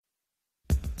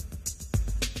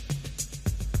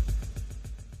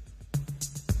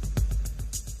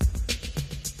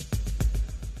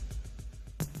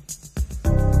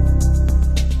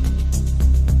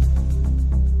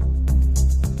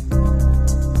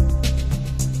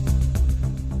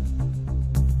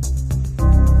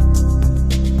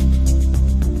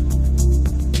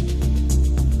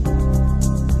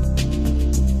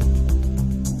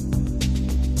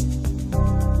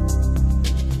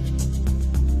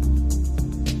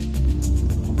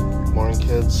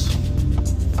kids.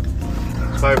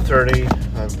 It's 5:30.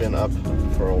 I've been up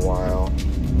for a while.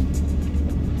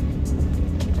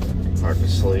 Hard to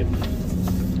sleep.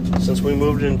 Since we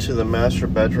moved into the master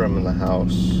bedroom in the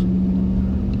house,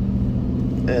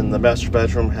 and the master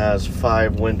bedroom has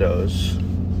 5 windows,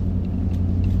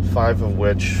 5 of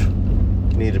which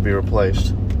need to be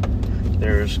replaced.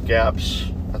 There's gaps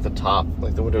at the top,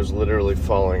 like the window's literally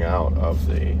falling out of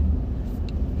the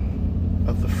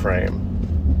frame.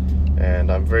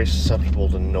 And I'm very susceptible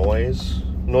to noise.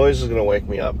 Noise is going to wake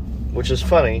me up, which is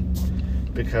funny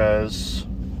because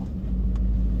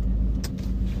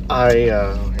hang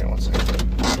on one second.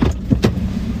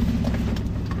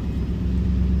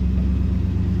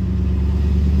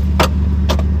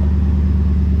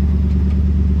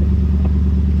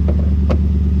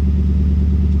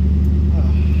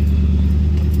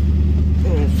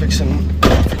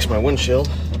 Fix my windshield.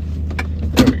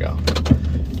 There we go.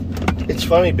 It's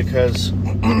funny because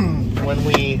when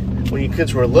you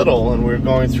kids were little and we were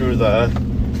going through the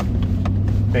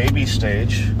baby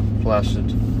stage, lasted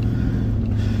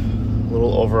a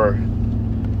little over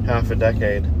half a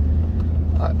decade,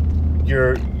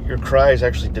 your cries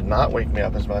actually did not wake me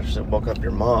up as much as it woke up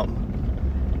your mom.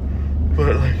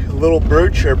 But like a little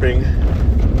bird chirping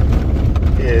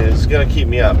is gonna keep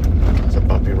me up. It's a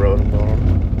bumpy road I'm going on.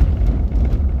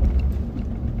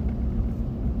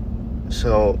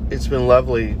 So it's been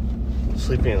lovely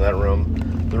sleeping in that room.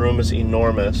 The room is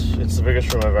enormous. It's the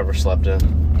biggest room I've ever slept in.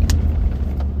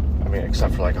 I mean,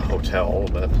 except for like a hotel,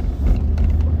 but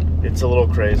it's a little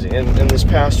crazy. And this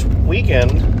past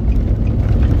weekend,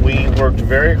 we worked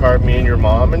very hard, me and your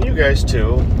mom, and you guys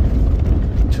too,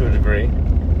 to a degree,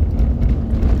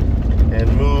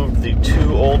 and moved the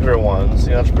 2 older ones,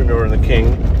 the Entrepreneur and the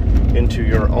King, into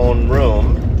your own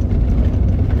room.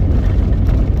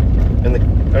 And the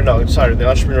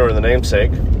Entrepreneur and the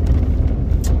Namesake.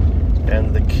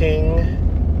 And the King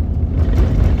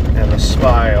and the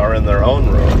Spy are in their own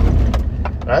room.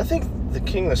 And I think the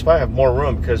King and the Spy have more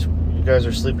room because you guys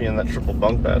are sleeping in that triple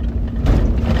bunk bed.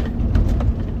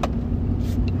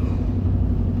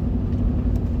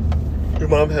 Your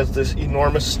mom has this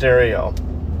enormous stereo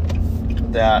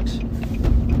that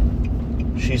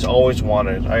she's always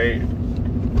wanted.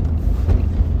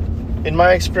 In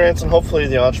my experience, and hopefully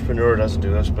the Entrepreneur doesn't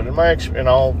do this, but and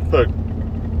I'll put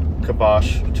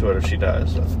kibosh to it if she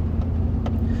does.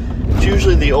 It's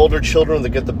usually the older children that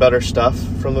get the better stuff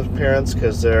from the parents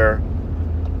because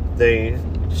they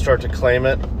start to claim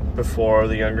it before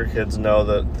the younger kids know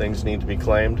that things need to be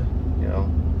claimed. You know,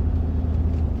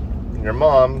 and your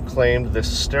mom claimed this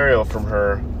stereo from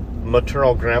her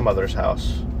maternal grandmother's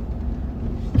house.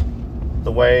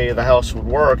 The way the house would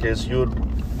work is you'd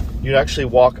actually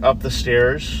walk up the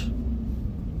stairs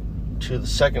to the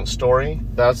second story.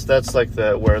 That's like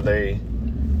where they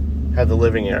had the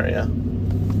living area.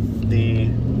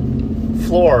 The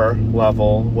floor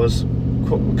level was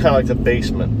kind of like the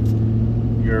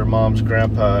basement. Your mom's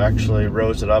grandpa actually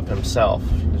rose it up himself.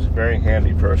 He's a very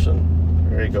handy person,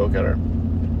 very go-getter.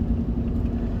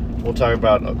 We'll talk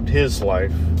about his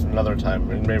life another time,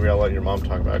 and maybe I'll let your mom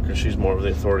talk about it because she's more of the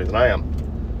authority than I am,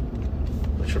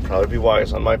 which would probably be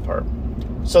wise on my part.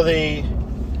 So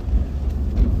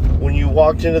when you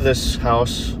walked into this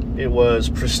house, it was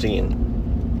pristine.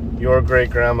 Your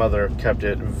great-grandmother kept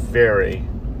it very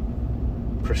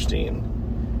pristine.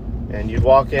 And you'd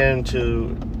walk in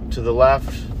to the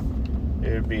left,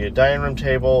 it would be a dining room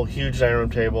table, huge dining room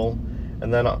table,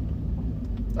 and then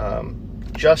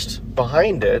just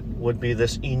behind it would be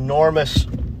this enormous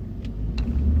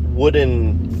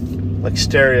wooden like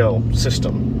stereo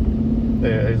system.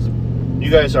 You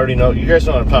guys already know. You guys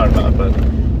know what I'm talking about, but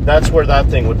that's where that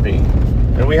thing would be.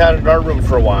 And we had it in our room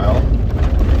for a while,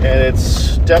 and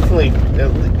it's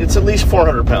at least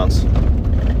 400 pounds,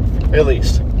 at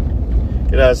least.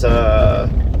 It has a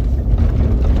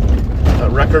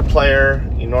record player,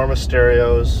 enormous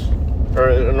stereos, or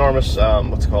enormous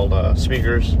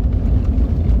speakers.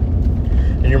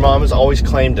 And your mom has always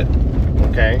claimed it.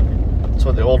 Okay, that's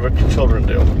what the older children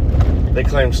do. They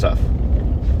claim stuff.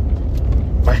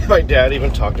 My dad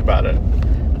even talked about it.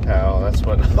 How that's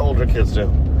what older kids do.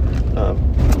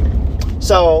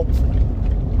 So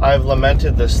I've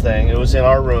lamented this thing. It was in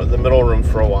our room, the middle room,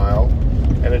 for a while,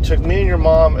 and it took me and your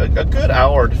mom a good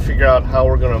hour to figure out how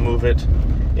we're going to move it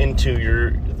into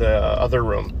the other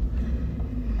room.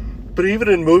 But even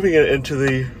in moving it into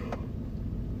the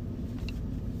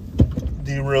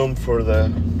room for the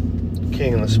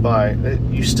King and the Spy,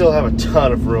 you still have a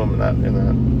ton of room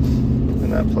in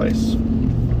that place.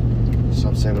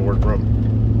 Stop saying the word room.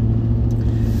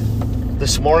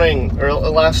 This morning, or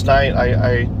last night,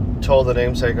 I told the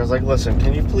namesake, I was like, listen,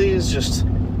 can you please just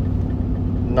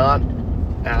not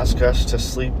ask us to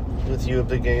sleep with you at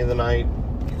the beginning of the night?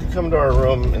 You could come to our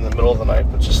room in the middle of the night,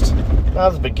 but just not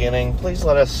at the beginning. Please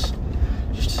let us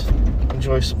just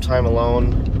enjoy some time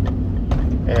alone.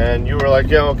 And you were like,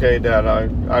 yeah, okay, Dad,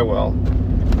 I will.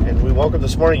 And we woke up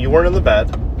this morning, you weren't in the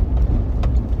bed.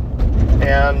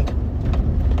 And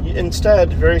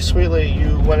instead, very sweetly,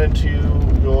 you went into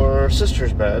your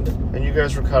sister's bed, and you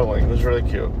guys were cuddling. It was really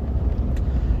cute.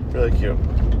 Really cute.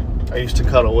 I used to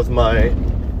cuddle with my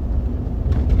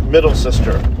middle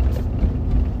sister,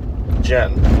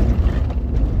 Jen.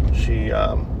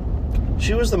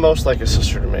 She was the most like a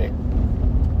sister to me.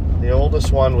 The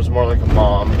oldest one was more like a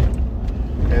mom,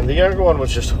 and the younger one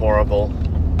was just horrible.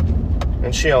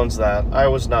 And she owns that. I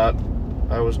was not.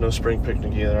 I was no spring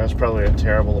picnic either. I was probably a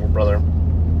terrible little brother.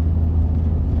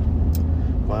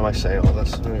 Why am I saying all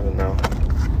this? I don't even know.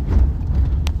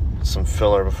 Some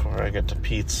filler before I get to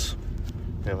Pete's.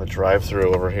 We have a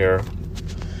drive-thru over here.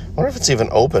 I wonder if it's even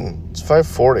open. It's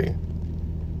 5:40.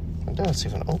 I doubt it's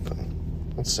even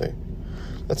open. Let's see.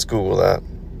 Let's Google that.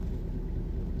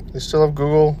 They still have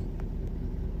Google?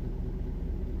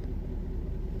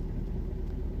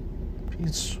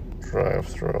 Pete's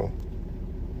drive-thru.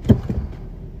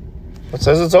 It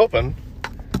says it's open.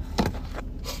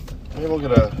 Maybe we'll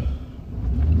get a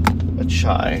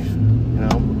chai, you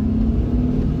know.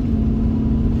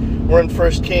 We're in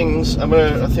 1 Kings. I'm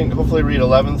gonna, I think, hopefully read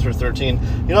 11 through 13.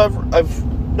 You know, I've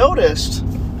noticed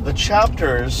the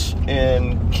chapters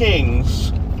in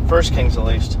Kings, 1 Kings at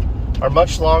least, are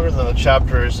much longer than the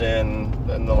chapters in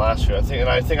the last few.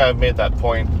 I think I've made that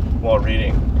point while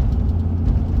reading.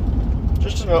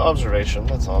 Just an observation.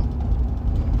 That's all.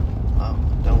 Wow,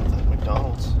 done with that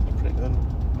McDonald's. Pretty good,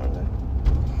 aren't they?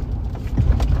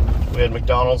 We had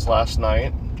McDonald's last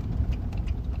night.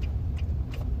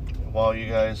 While you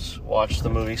guys watched the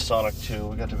movie Sonic 2,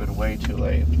 we got to bed way too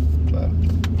late. But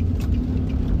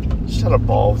just had a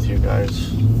ball with you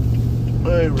guys.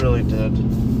 I really did.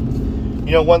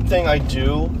 You know, one thing I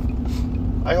do,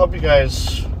 I hope you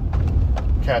guys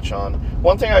catch on.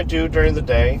 One thing I do during the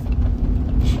day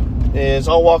is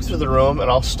I'll walk through the room and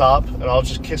I'll stop and I'll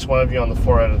just kiss one of you on the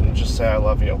forehead and just say I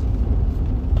love you.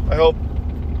 I hope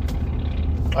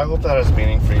that has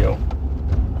meaning for you.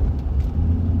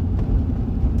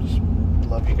 Just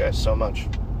love you guys so much.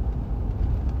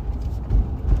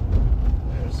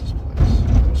 There's this place.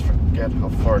 I always forget how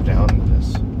far down it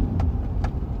is.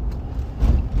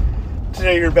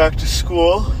 Today you're back to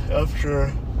school after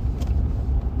a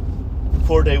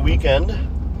 4-day weekend.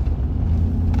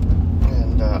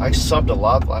 I subbed a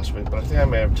lot last week, but I think I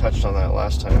may have touched on that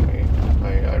last time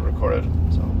I recorded.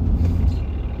 So,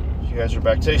 you guys are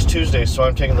back. Today's Tuesday, so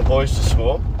I'm taking the boys to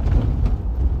school.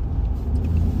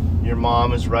 Your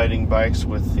mom is riding bikes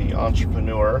with the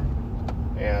entrepreneur,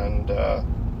 and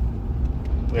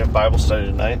we have Bible study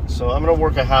tonight. So I'm going to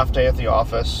work a half day at the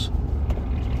office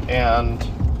and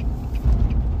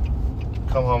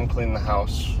come home, clean the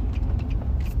house.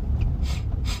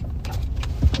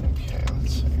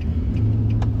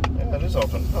 It is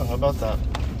open. Oh, how about that?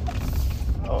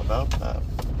 How about that?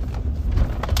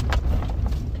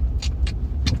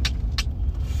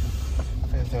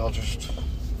 I think I'll just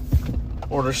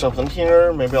order something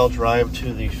here. Maybe I'll drive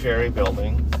to the ferry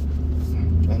building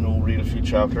and we'll read a few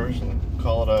chapters and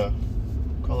call it a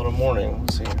morning.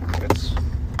 Let's see. It's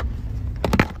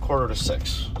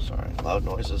 5:45. Sorry, loud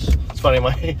noises. It's funny.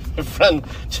 My friend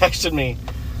texted me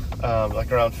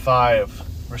like around 5,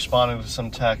 responding to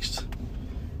some text.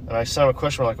 And I sent him a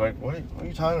question, like, what are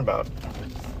you talking about?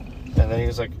 And then he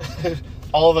was like,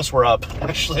 all of us were up,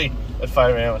 actually, at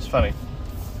 5 a.m. It's funny.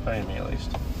 Funny to me, at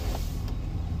least.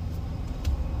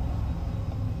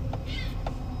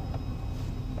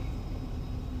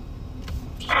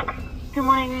 Good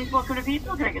morning, welcome to Pete's.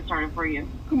 Can I get started for you?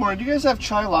 Good morning. Do you guys have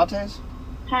chai lattes?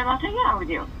 Chai latte? Yeah, we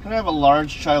do. Can I have a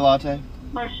large chai latte?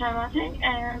 Large chai latte,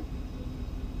 and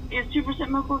is 2%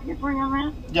 milk working for you on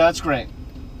that? Yeah, that's great.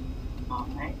 All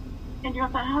right. And do you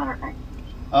want that hot or ice?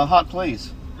 Hot,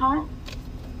 please. Hot?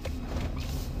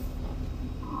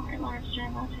 All right, large chai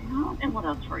latte hot. And what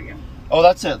else for you? Oh,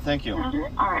 that's it. Thank you. All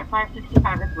right, $5.65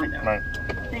 at the window. All right.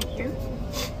 Thank you.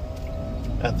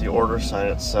 At the order sign,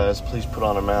 it says, please put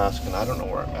on a mask, and I don't know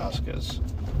where a mask is.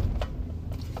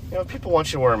 You know, if people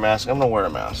want you to wear a mask, I'm going to wear a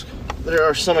mask. There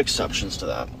are some exceptions to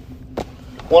that.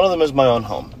 One of them is my own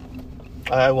home.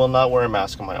 I will not wear a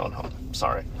mask in my own home.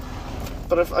 Sorry.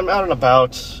 But if I'm out and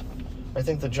about, I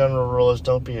think the general rule is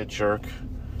don't be a jerk.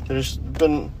 There's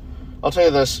been, I'll tell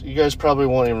you this, you guys probably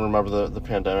won't even remember the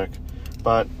pandemic,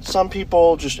 but some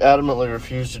people just adamantly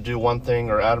refuse to do one thing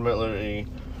or adamantly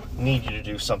need you to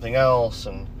do something else.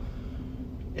 And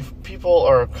if people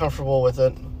are comfortable with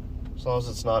it, as long as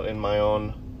it's not in my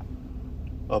own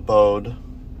abode,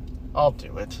 I'll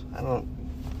do it.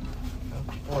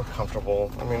 People are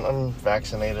comfortable. I mean, I'm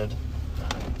vaccinated.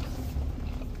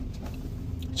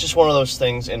 It's just one of those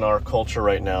things in our culture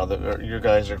right now that you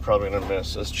guys are probably going to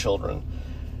miss as children.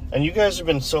 And you guys have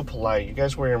been so polite. You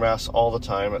guys wear your masks all the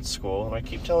time at school, and I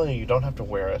keep telling you don't have to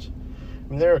wear it. I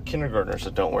mean, there are kindergartners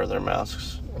that don't wear their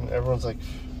masks, and everyone's like,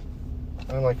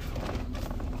 and I'm like,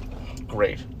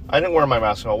 great. I didn't wear my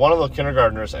mask at all. One of the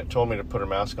kindergartners told me to put her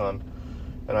mask on,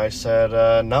 and I said,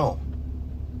 no.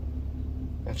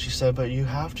 And she said, but you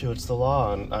have to, it's the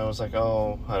law. And I was like,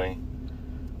 oh, honey,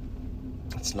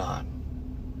 it's not.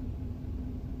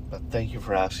 But thank you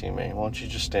for asking me. Why don't you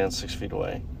just stand 6 feet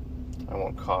away? I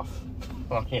won't cough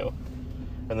on you.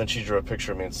 And then she drew a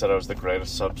picture of me and said I was the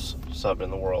greatest sub in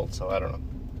the world, so I don't know.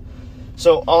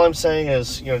 So all I'm saying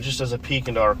is, just as a peek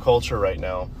into our culture right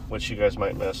now, which you guys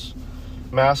might miss,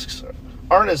 masks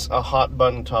aren't as a hot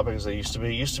button topic as they used to be.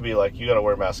 It used to be like, you gotta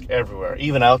wear a mask everywhere,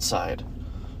 even outside.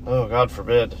 Oh, God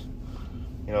forbid.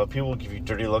 People would give you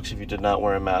dirty looks if you did not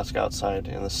wear a mask outside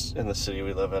in the city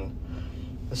we live in.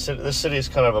 This city is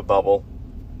kind of a bubble.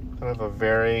 Kind of a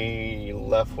very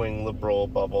left-wing liberal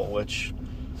bubble, which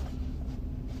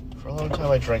for a long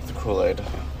time I drank the Kool-Aid.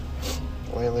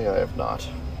 Lately I have not.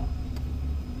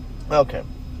 Okay.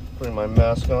 Putting my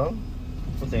mask on.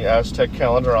 With the Aztec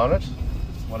calendar on it.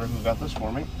 Wonder who got this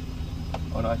for me.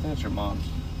 Oh no, I think it's your mom's.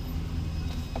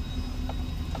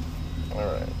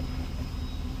 Alright.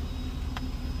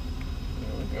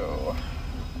 Here we go.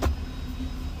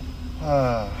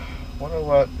 Wonder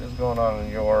what is going on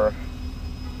in your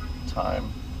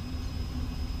time.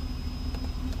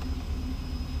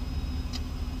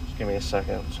 Just give me a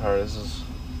second. Sorry, this is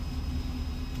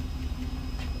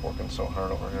working so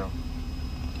hard over here.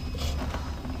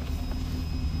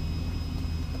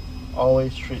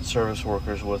 Always treat service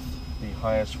workers with the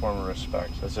highest form of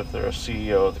respect, as if they're a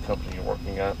CEO of the company you're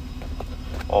working at.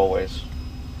 Always.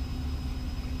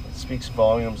 It speaks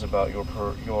volumes about your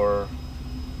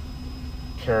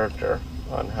character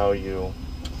on how you...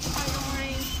 Hi,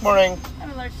 good morning. Morning. I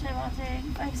have a large chai latte,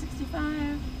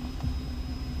 $5.65.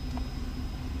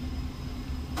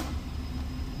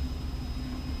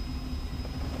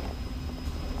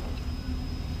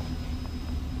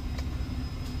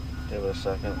 Give it a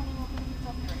second.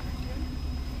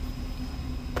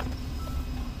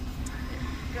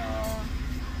 Go.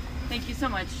 Thank you so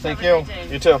much. Thank Have a you. great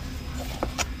day. You too.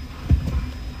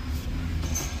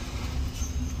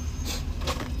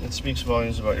 It speaks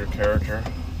volumes about your character,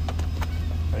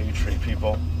 how you treat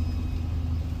people.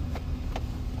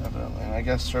 Evidently. And I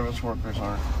guess service workers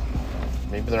aren't.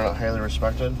 Maybe they're not highly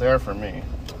respected. They are for me.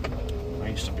 I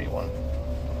used to be one.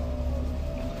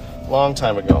 Long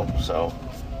time ago, so.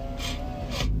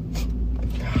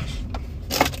 Gosh.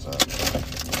 What's that?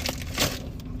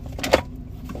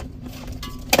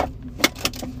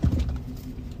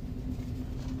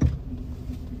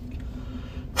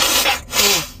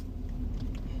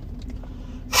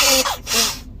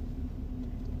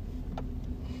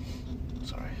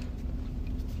 Sorry.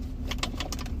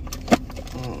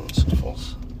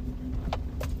 Sniffles.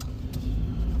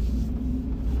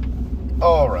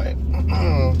 All right.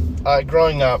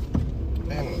 Growing up,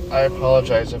 and I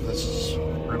apologize if this is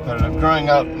repetitive. Growing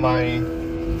up, my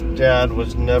dad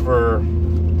was never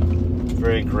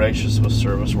very gracious with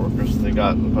service workers. They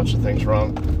got a bunch of things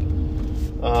wrong.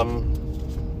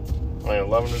 I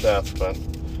love them to death, but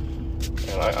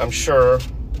I'm sure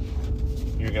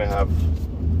you're going to have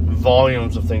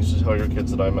volumes of things to tell your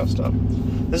kids that I messed up.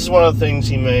 This is one of the things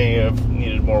he may have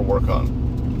needed more work on.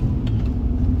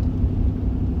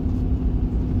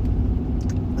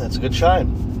 That's a good chai.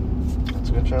 That's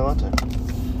a good chai latte.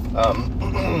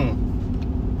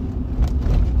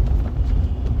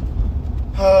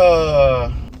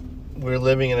 We're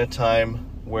living in a time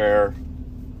where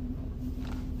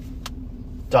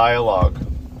dialogue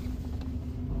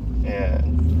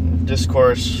and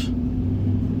discourse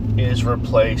is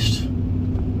replaced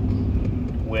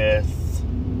with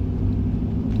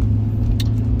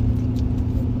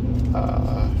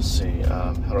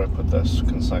how do I put this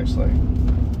concisely?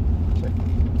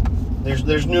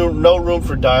 There's no room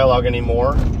for dialogue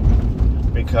anymore,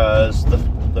 because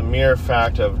the mere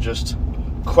fact of just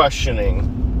questioning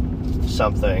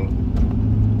something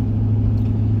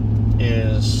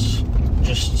is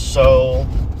just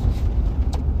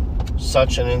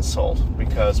such an insult,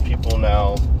 because people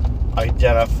now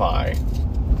identify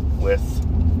with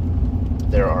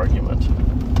their argument.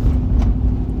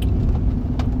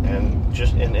 And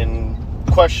just in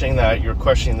questioning that, you're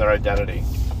questioning their identity.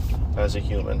 as a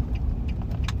human.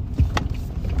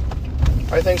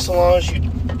 I think so long as you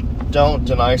don't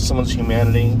deny someone's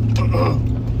humanity,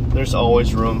 there's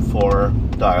always room for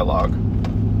dialogue.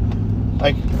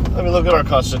 Like, I mean, look at our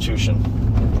Constitution.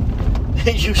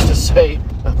 It used to say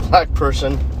a black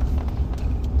person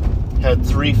had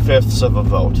 3/5 of a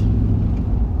vote.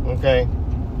 Okay?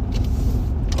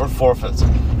 Or 4/5.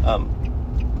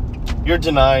 You're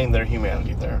denying their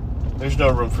humanity there. There's no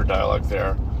room for dialogue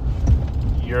there.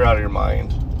 You're out of your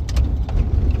mind.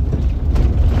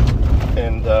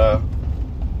 And, I'm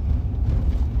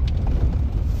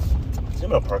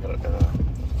going to park at a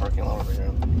parking lot over here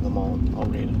in the mall. I'll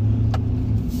read.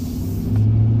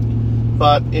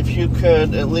 But if you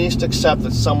could at least accept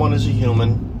that someone is a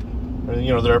human,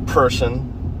 or, they're a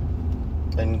person,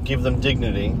 and give them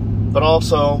dignity, but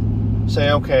also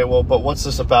say, okay, well, but what's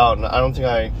this about? And I don't think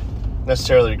I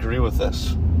necessarily agree with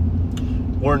this.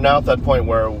 We're now at that point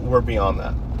where we're beyond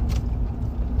that.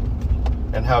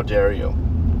 And how dare you?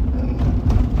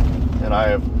 And I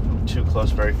have two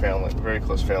very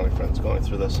close family friends going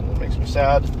through this, and it makes me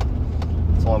sad.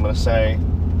 That's all I'm going to say.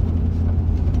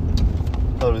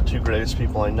 Probably the two greatest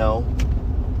people I know.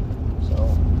 So,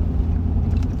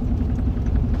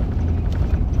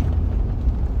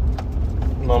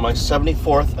 I'm on my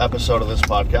 74th episode of this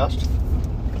podcast.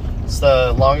 It's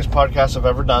the longest podcast I've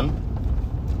ever done.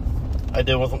 I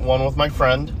did one with my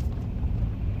friend.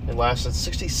 It lasted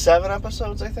 67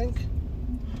 episodes, I think.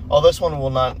 Oh, this one will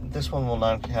not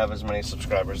have as many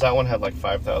subscribers. That one had like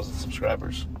 5,000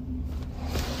 subscribers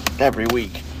every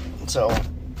week. So,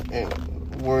 we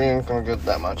ain't gonna get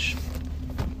that much.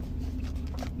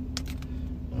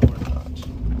 No, we're not.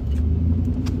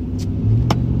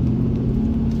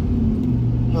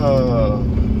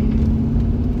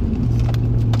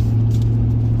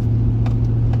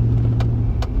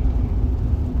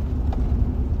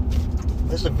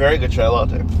 This is a very good chai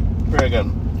latte. Very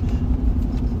good.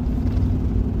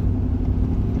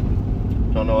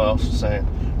 Don't know what else to say.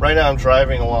 Right now I'm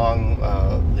driving along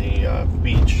the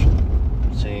beach,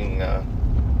 seeing,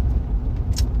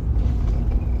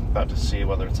 about to see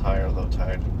whether it's high or low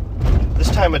tide. This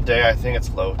time of day I think it's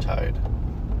low tide.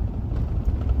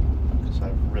 Because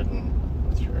I've ridden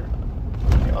with your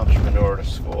entrepreneur to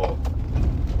school.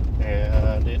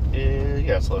 And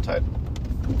it's low tide.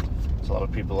 There's a lot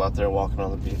of people out there walking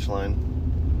on the beach line.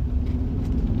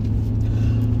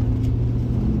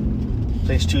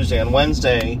 Today's Tuesday. On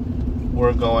Wednesday,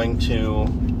 we're going to...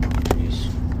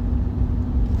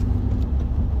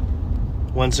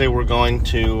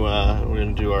 we're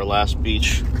going to do our last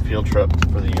beach field trip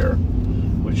for the year,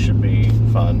 which should be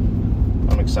fun.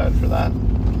 I'm excited for that.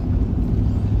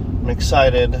 I'm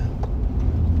excited.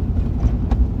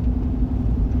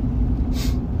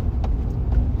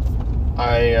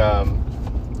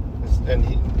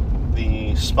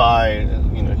 The spy,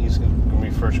 he's going to be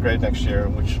first grade next year,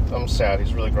 which I'm sad.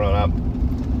 He's really grown up.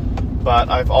 But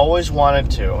I've always wanted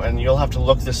to, and you'll have to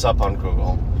look this up on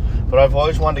Google, but I've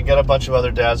always wanted to get a bunch of other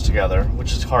dads together,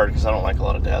 which is hard because I don't like a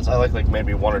lot of dads. I like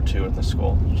maybe one or two at the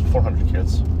school. There's 400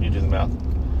 kids. You do the math.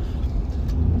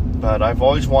 But I've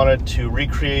always wanted to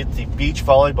recreate the beach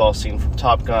volleyball scene from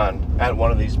Top Gun at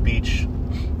one of these beach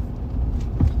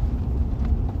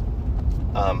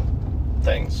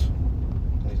things,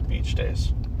 these beach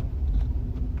days.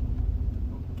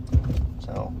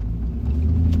 So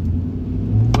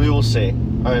we will see.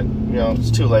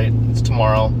 It's too late. It's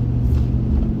tomorrow.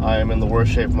 I am in the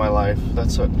worst shape of my life.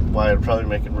 That's why I'd probably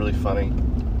make it really funny.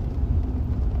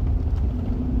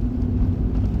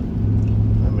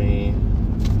 Let me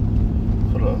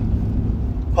put a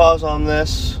pause on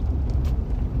this,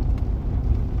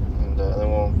 and then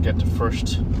we'll get to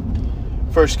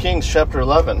First Kings chapter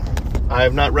 11. I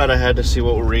have not read. I had to see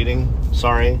what we're reading.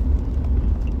 Sorry.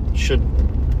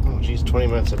 20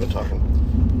 minutes I've been talking.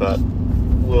 But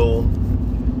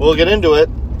we'll get into it.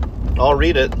 I'll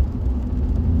read it.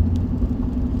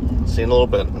 See you in a little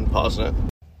bit. I'm pausing it.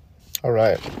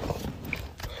 Alright.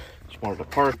 Just wanted to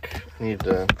park. Need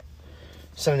to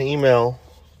send an email.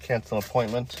 Cancel an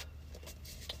appointment.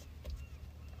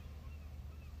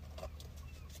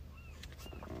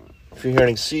 If you're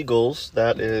hearing seagulls,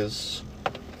 that is...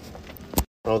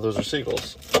 Oh, those are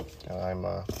seagulls. I'm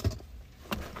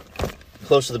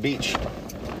close to the beach. Here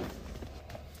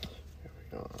we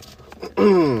go.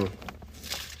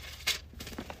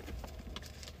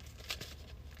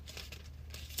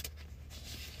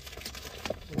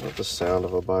 I love the sound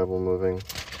of a Bible moving,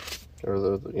 or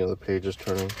the pages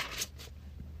turning.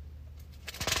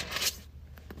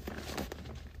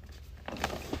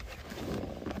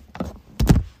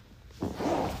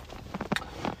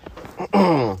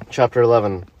 Chapter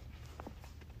 11.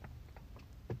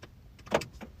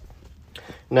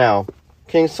 Now,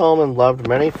 King Solomon loved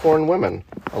many foreign women,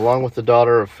 along with the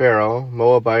daughter of Pharaoh,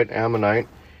 Moabite, Ammonite,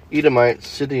 Edomite,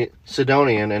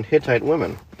 Sidonian, and Hittite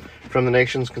women, from the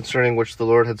nations concerning which the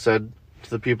Lord had said to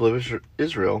the people of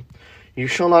Israel, "You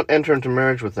shall not enter into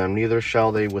marriage with them, neither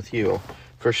shall they with you,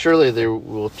 for surely they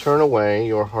will turn away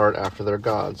your heart after their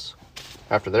gods."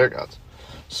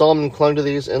 Solomon clung to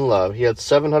these in love. He had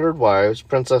 700 wives,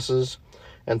 princesses,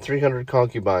 and 300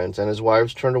 concubines, and his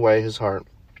wives turned away his heart.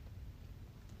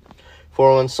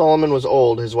 For when Solomon was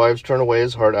old, his wives turned away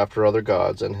his heart after other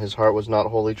gods, and his heart was not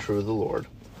wholly true to the Lord,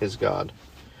 his God,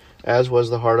 as was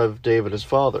the heart of David his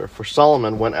father. For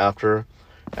Solomon went after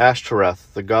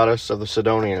Ashtoreth, the goddess of the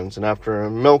Sidonians, and after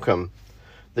Milcom,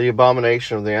 the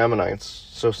abomination of the Ammonites.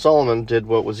 So Solomon did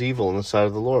what was evil in the sight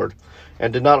of the Lord,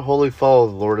 and did not wholly follow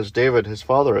the Lord as David his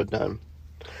father had done.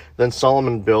 Then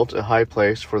Solomon built a high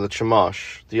place for the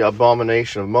Chemosh, the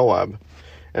abomination of Moab,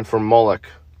 and for Moloch,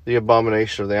 the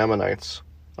abomination of the Ammonites,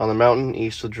 on the mountain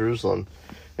east of Jerusalem.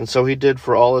 And so he did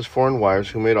for all his foreign wives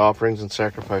who made offerings and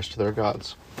sacrifice to their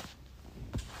gods.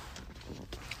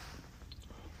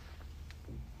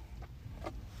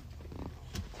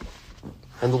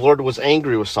 And the Lord was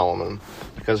angry with Solomon,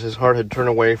 because his heart had turned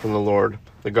away from the Lord,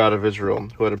 the God of Israel,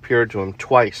 who had appeared to him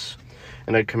twice,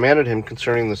 and had commanded him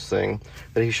concerning this thing,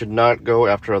 that he should not go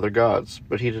after other gods.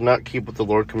 But he did not keep what the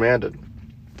Lord commanded.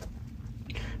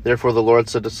 Therefore the Lord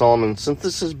said to Solomon, "Since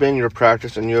this has been your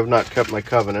practice, and you have not kept my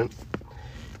covenant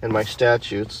and my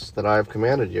statutes that I have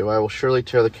commanded you, I will surely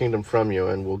tear the kingdom from you,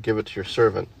 and will give it to your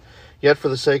servant. Yet for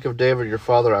the sake of David your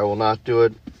father I will not do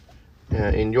it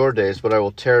in your days, but I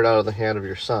will tear it out of the hand of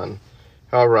your son.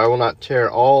 However, I will not tear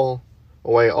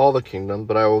away all the kingdom,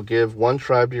 but I will give one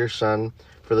tribe to your son,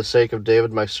 for the sake of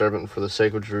David my servant, and for the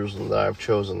sake of Jerusalem that I have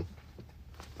chosen."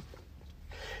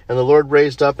 And the Lord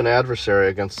raised up an adversary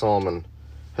against Solomon,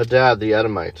 Hadad the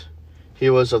Edomite. He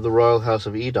was of the royal house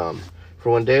of Edom.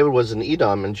 For when David was in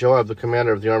Edom, and Joab the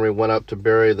commander of the army went up to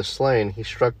bury the slain, he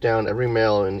struck down every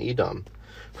male in Edom.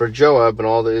 For Joab and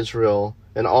all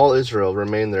Israel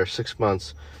remained there 6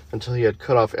 months, until he had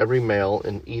cut off every male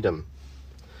in Edom.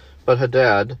 But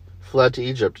Hadad fled to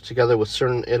Egypt, together with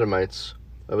certain Edomites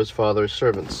of his father's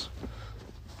servants.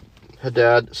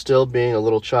 Hadad still being a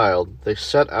little child, they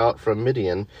set out from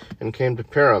Midian, and came to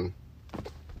Paran,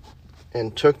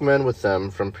 and took men with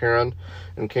them from Paran,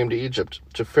 and came to Egypt,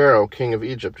 to Pharaoh king of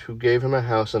Egypt, who gave him a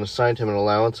house, and assigned him an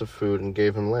allowance of food, and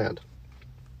gave him land.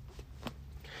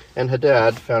 And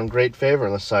Hadad found great favor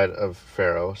in the sight of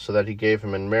Pharaoh, so that he gave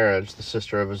him in marriage the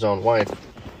sister of his own wife,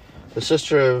 the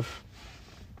sister of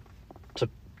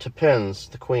Tapens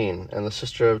the queen. And the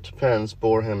sister of Tapens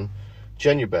bore him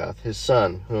Genubath his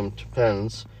son, whom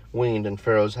Tapens weaned in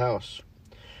Pharaoh's house.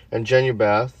 And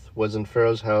Genubath was in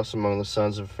Pharaoh's house among the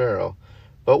sons of Pharaoh.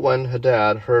 But when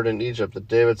Hadad heard in Egypt that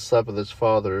David slept with his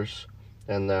fathers,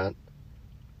 and that...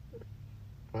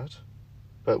 What?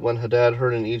 But when Hadad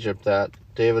heard in Egypt that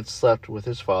David slept with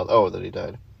his father... that he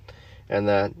died. And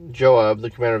that Joab,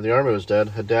 the commander of the army, was dead,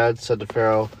 Hadad said to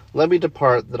Pharaoh, "Let me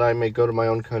depart, that I may go to my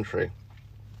own country."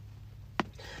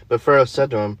 But Pharaoh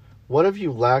said to him, "What have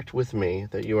you lacked with me,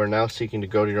 that you are now seeking to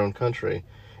go to your own country?"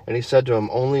 And he said to him,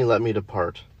 "Only let me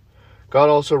depart." God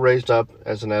also raised up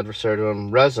as an adversary to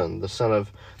him Rezin, the son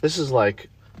of... This is like...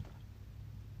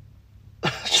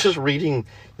 just reading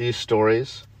these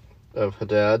stories of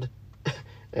Hadad,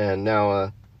 and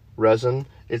now Rezin.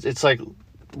 It's like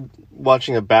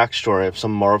watching a backstory of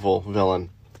some Marvel villain,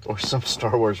 or some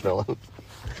Star Wars villain.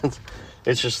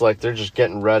 It's just like they're just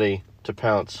getting ready to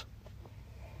pounce.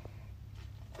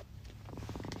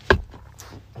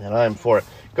 And I am for it.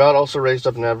 God also raised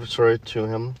up an adversary to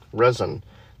him, Rezin,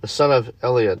 the son of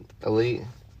Eliada,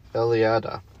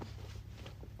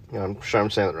 I'm sure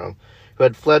I'm saying that wrong, who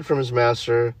had fled from his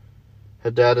master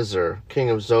Hadadezer,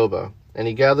 king of Zobah. And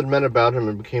he gathered men about him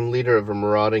and became leader of a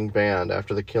marauding band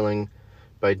after the killing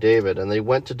by David. And they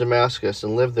went to Damascus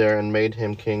and lived there and made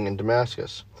him king in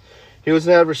Damascus. He was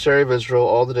an adversary of Israel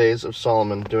all the days of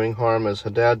Solomon, doing harm as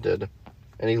Hadad did.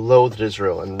 And he loathed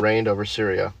Israel and reigned over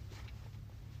Syria.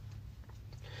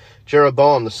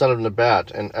 Jeroboam, the son of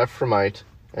Nebat, an Ephraimite,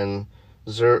 and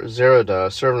Zerudah,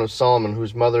 a servant of Solomon,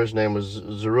 whose mother's name was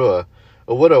Zeruiah,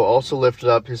 a widow, also lifted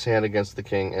up his hand against the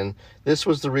king, and this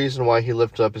was the reason why he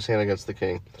lifted up his hand against the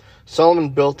king. Solomon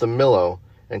built a Millo,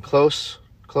 and closed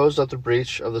up the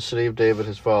breach of the city of David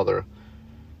his father.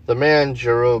 The man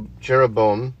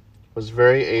Jeroboam was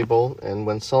very able, and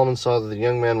when Solomon saw that the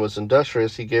young man was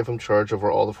industrious, he gave him charge over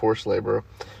all the forced labor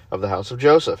of the house of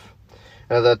Joseph.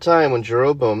 And at that time, when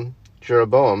Jeroboam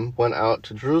went out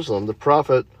to Jerusalem, the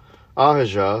prophet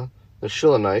Ahijah the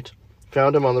Shilonite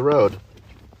found him on the road.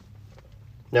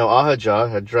 Now Ahijah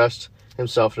had dressed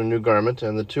himself in a new garment,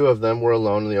 and the two of them were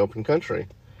alone in the open country.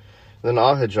 Then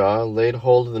Ahijah laid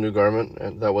hold of the new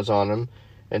garment that was on him,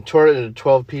 and tore it into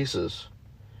 12 pieces.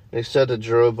 And he said to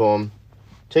Jeroboam,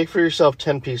 Take for yourself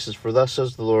 10 pieces, for thus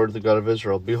says the Lord, the God of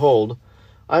Israel, Behold,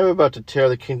 I am about to tear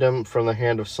the kingdom from the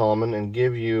hand of Solomon, and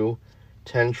give you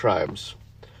 10 tribes.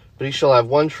 But he shall have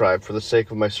 1 tribe for the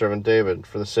sake of my servant David,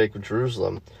 for the sake of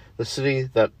Jerusalem, the city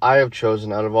that I have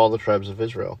chosen out of all the tribes of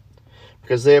Israel.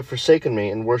 Because they have forsaken me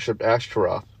and worshipped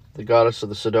Ashtaroth, the goddess of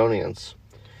the Sidonians,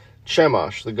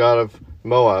 Chemosh, the god of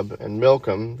Moab, and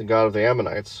Milcom, the god of the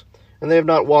Ammonites. And they have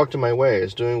not walked in my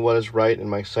ways, doing what is right in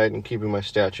my sight, and keeping my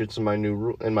statutes and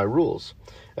my rules,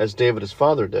 as David his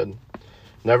father did.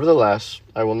 Nevertheless,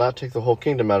 I will not take the whole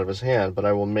kingdom out of his hand, but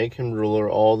I will make him ruler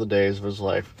all the days of his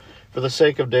life, for the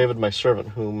sake of David my servant,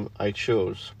 whom I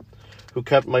chose, who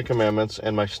kept my commandments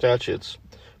and my statutes.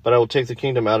 But I will take the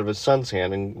kingdom out of his son's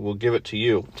hand, and will give it to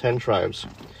you, 10 tribes.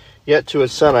 Yet to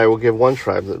his son I will give 1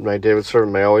 tribe, that my David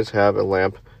servant may always have a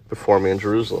lamp before me in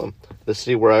Jerusalem, the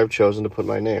city where I have chosen to put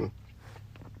my name.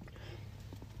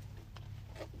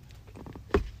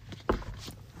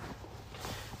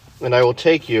 And I will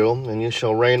take you, and you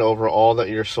shall reign over all that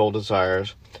your soul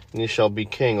desires, and you shall be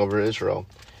king over Israel.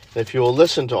 And if you will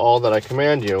listen to all that I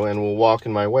command you, and will walk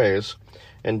in my ways,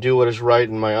 and do what is right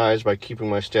in my eyes by keeping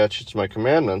my statutes and my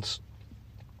commandments,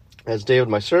 as David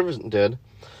my servant did,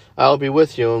 I will be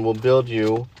with you, and will build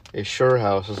you a sure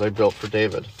house as I built for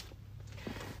David.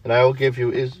 And I will give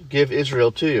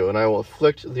Israel to you, and I will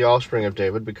afflict the offspring of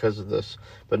David because of this,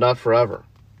 but not forever.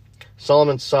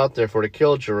 Solomon sought therefore to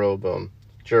kill Jeroboam.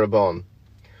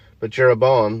 But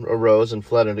Jeroboam arose and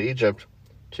fled into Egypt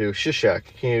to Shishak,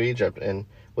 king of Egypt, and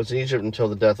was in Egypt until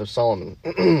the death of Solomon.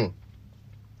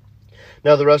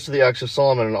 Now the rest of the acts of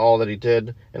Solomon and all that he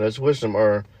did, and his wisdom,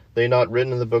 are they not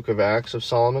written in the book of Acts of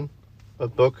Solomon?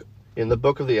 In the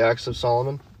book of the Acts of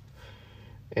Solomon?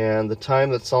 And the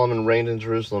time that Solomon reigned in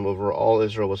Jerusalem over all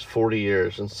Israel was 40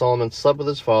 years. And Solomon slept with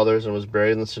his fathers and was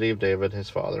buried in the city of David, his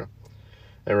father.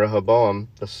 And Rehoboam,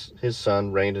 his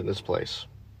son, reigned in his place.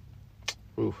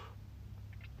 Oof.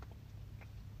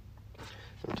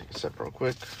 Let me take a sip real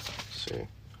quick. Let's see.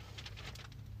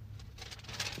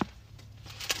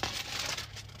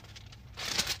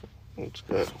 That's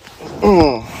good.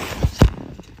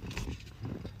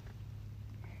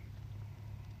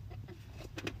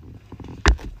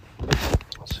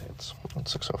 Let's see, it's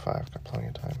 6:05. Got plenty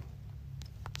of time.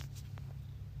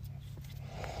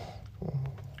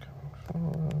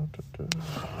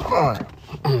 All right.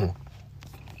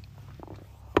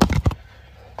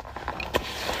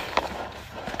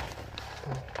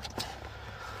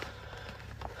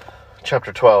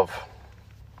 Chapter 12.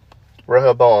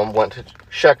 Rehoboam went to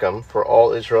Shechem, for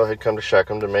all Israel had come to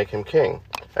Shechem to make him king.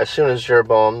 As soon as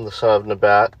Jeroboam the son of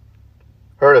Nebat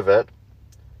heard of it,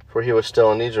 for he was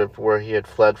still in Egypt, where he had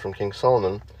fled from King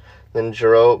Solomon, then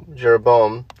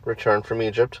Jeroboam returned from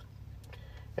Egypt,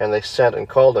 and they sent and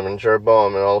called him. And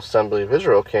Jeroboam and all the assembly of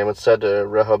Israel came and said to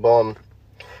Rehoboam,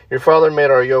 Your father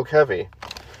made our yoke heavy.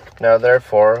 Now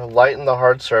therefore lighten the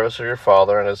hard service of your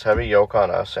father and his heavy yoke on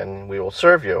us, and we will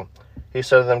serve you. He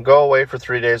said to them, Go away for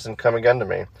 3 days and come again to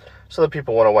me. So the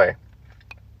people went away.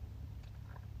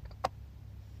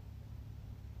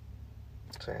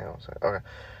 Okay.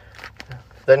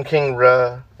 Then King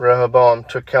Rehoboam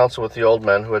took counsel with the old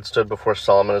men who had stood before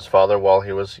Solomon his father while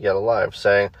he was yet alive,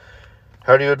 saying,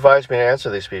 How do you advise me to answer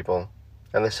these people?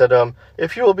 And they said to him,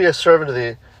 If you will be a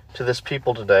servant to this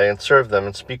people today, and serve them,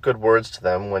 and speak good words to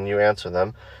them when you answer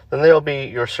them, then they will be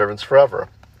your servants forever.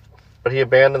 But he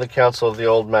abandoned the counsel of the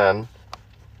old men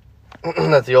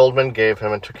that the old men gave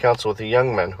him, and took counsel with the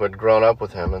young men who had grown up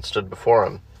with him and stood before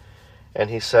him. And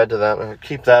he said to them,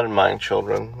 Keep that in mind,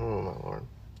 children. Oh, my Lord.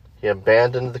 He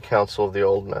abandoned the counsel of the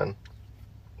old men.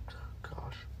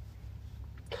 Gosh.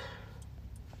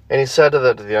 And he said to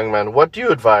the young men, What do you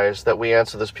advise that we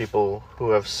answer this people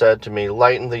who have said to me,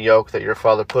 Lighten the yoke that your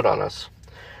father put on us?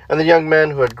 And the young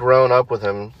men who had grown up with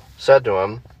him said to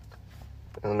him,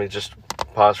 and let me just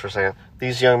pause for a second.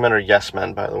 These young men are yes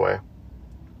men, by the way.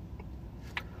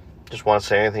 Just want to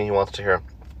say anything he wants to hear.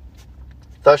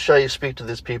 Thus shall you speak to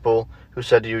this people who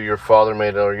said to you, Your father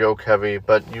made our yoke heavy,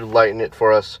 but you lighten it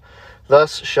for us.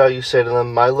 Thus shall you say to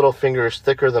them, My little finger is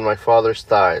thicker than my father's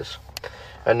thighs.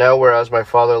 And now, whereas my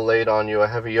father laid on you a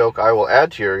heavy yoke, I will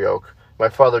add to your yoke. My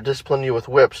father disciplined you with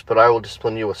whips, but I will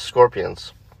discipline you with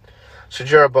scorpions. So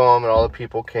Jeroboam and all the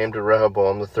people came to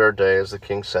Rehoboam the 3rd day, as the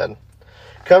king said.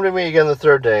 Come to me again the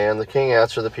 3rd day. And the king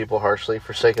answered the people harshly,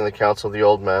 forsaking the counsel the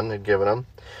old men had given him.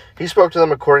 He spoke to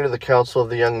them according to the counsel of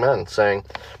the young men, saying,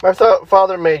 My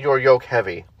father made your yoke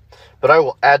heavy, but I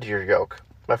will add to your yoke.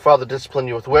 My father disciplined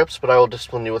you with whips, but I will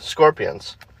discipline you with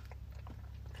scorpions."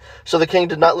 So the king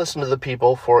did not listen to the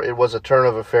people, for it was a turn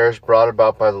of affairs brought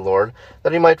about by the Lord,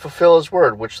 that he might fulfill his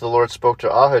word, which the Lord spoke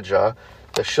to Ahijah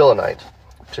the Shilonite,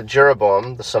 to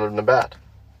Jeroboam the son of Nebat.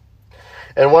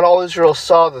 And when all Israel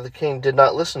saw that the king did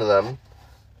not listen to them,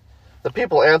 the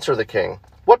people answered the king,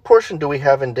 "What portion do we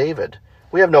have in David?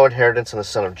 We have no inheritance in the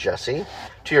son of Jesse.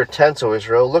 To your tents, O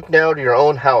Israel. Look now to your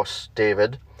own house,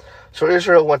 David." So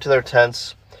Israel went to their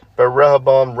tents, but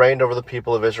Rehoboam reigned over the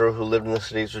people of Israel who lived in the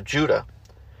cities of Judah.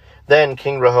 Then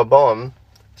King Rehoboam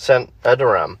sent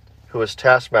Adoram, who was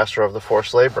taskmaster of the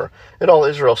forced labor, and all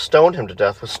Israel stoned him to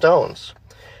death with stones.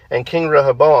 And King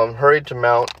Rehoboam hurried to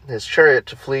mount his chariot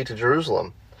to flee to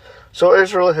Jerusalem. So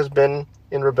Israel has been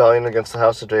in rebellion against the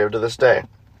house of David to this day.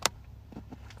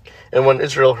 And when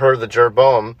Israel heard that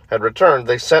Jeroboam had returned,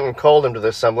 they sent and called him to the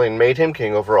assembly and made him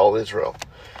king over all Israel.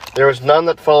 There was none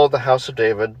that followed the house of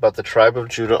David, but the tribe of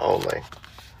Judah only.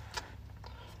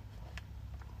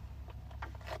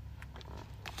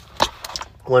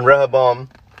 When Rehoboam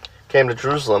came to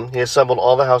Jerusalem, he assembled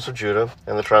all the house of Judah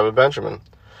and the tribe of Benjamin,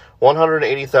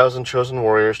 180,000 chosen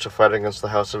warriors to fight against the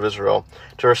house of Israel,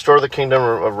 to restore the kingdom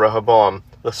of Rehoboam,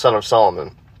 the son of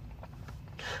Solomon.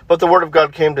 But the word of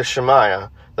God came to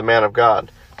Shemaiah, the man of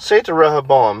God, "Say to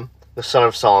Rehoboam, the son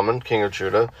of Solomon, king of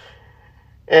Judah,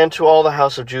 and to all the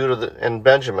house of Judah and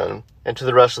Benjamin, and to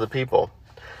the rest of the people,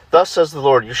 Thus says the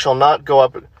Lord, you shall not go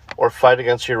up or fight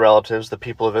against your relatives, the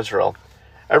people of Israel.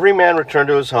 Every man return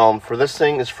to his home, for this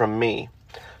thing is from me."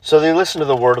 So they listened to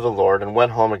the word of the Lord and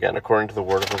went home again according to the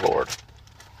word of the Lord.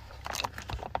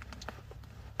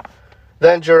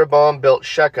 Then Jeroboam built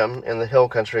Shechem in the hill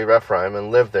country of Ephraim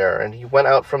and lived there, and he went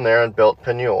out from there and built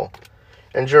Penuel.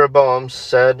 And Jeroboam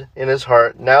said in his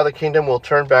heart, "Now the kingdom will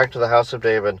turn back to the house of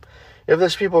David. If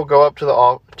this people go up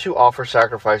to offer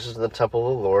sacrifices in the temple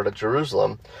of the Lord at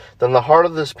Jerusalem, then the heart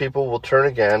of this people will turn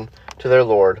again to their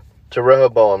Lord, to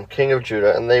Rehoboam, king of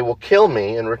Judah, and they will kill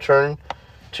me and return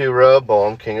to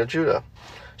Rehoboam, king of Judah."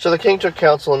 So the king took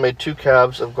counsel and made 2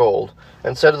 calves of gold,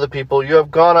 and said to the people, "You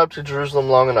have gone up to Jerusalem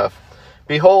long enough.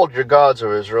 Behold your gods,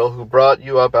 O Israel, who brought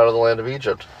you up out of the land of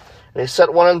Egypt." And he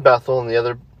set one in Bethel, and the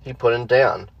other he put in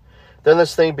Dan. Then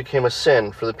this thing became a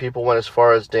sin, for the people went as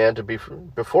far as Dan to be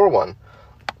before one.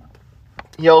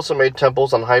 He also made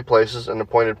temples on high places and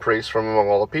appointed priests from among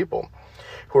all the people,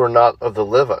 who were not of the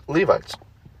Levites.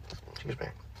 Excuse me.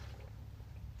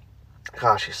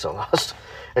 Gosh, he's so lost.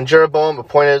 And Jeroboam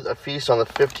appointed a feast on the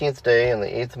 15th day in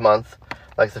the 8th month,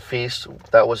 like the feast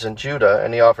that was in Judah,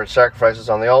 and he offered sacrifices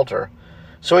on the altar.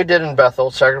 So he did in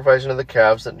Bethel, sacrificing to the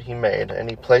calves that he made, and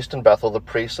he placed in Bethel the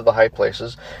priests of the high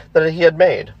places that he had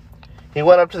made. He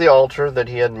went up to the altar that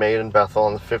he had made in Bethel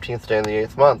on the 15th day in the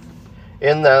 8th month,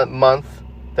 in that month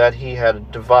that he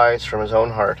had devised from his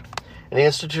own heart. And he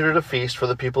instituted a feast for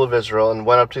the people of Israel, and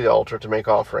went up to the altar to make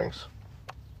offerings.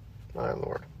 My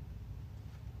Lord.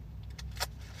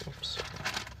 Oops.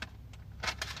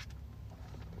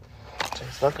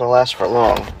 It's not going to last for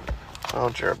long. Oh,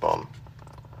 Jeroboam.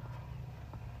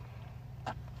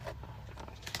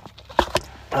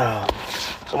 Oh,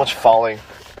 so much folly.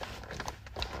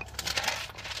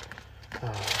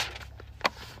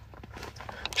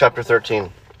 Chapter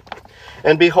 13.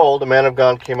 And behold, a man of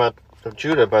God came out of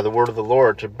Judah by the word of the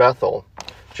Lord to Bethel.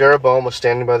 Jeroboam was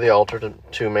standing by the altar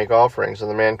to make offerings,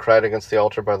 and the man cried against the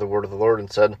altar by the word of the Lord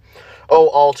and said, "O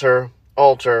altar,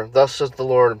 altar, thus says the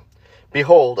Lord,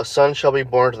 behold, a son shall be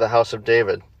born to the house of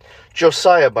David,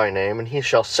 Josiah by name, and he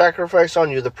shall sacrifice on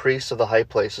you the priests of the high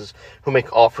places who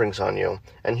make offerings on you,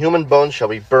 and human bones shall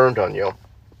be burned on you."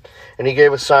 And he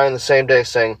gave a sign the same day,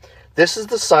 saying, "This is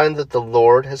the sign that the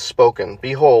Lord has spoken.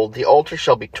 Behold, the altar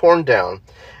shall be torn down,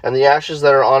 and the ashes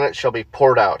that are on it shall be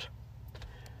poured out."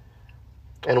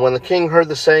 And when the king heard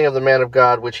the saying of the man of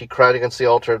God, which he cried against the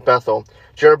altar at Bethel,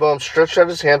 Jeroboam stretched out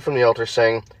his hand from the altar,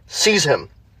 saying, "Seize him!"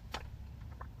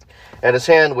 And his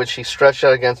hand, which he stretched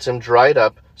out against him, dried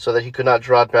up, so that he could not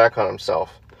draw it back on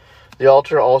himself. The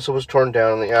altar also was torn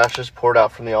down, and the ashes poured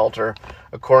out from the altar,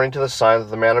 according to the sign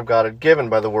that the man of God had given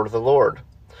by the word of the Lord.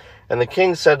 And the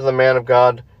king said to the man of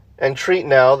God, "Entreat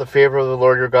now the favor of the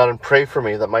Lord your God, and pray for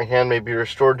me, that my hand may be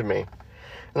restored to me."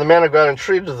 And the man of God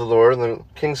entreated of the Lord, and the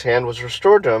king's hand was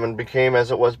restored to him, and became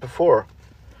as it was before.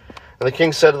 And the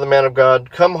king said to the man of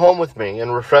God, "Come home with me,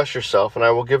 and refresh yourself, and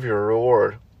I will give you a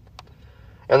reward."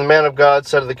 And the man of God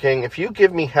said to the king, "If you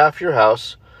give me half your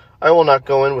house, I will not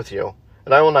go in with you,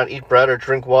 and I will not eat bread or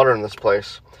drink water in this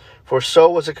place. For so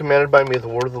was it commanded by me the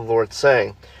word of the Lord,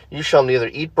 saying, You shall neither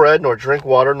eat bread nor drink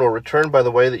water, nor return by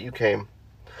the way that you came."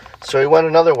 So he went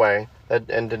another way,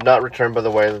 and did not return by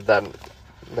the way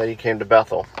that he came to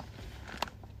Bethel.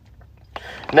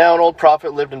 Now an old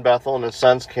prophet lived in Bethel, and his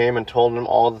sons came and told him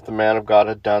all that the man of God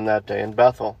had done that day in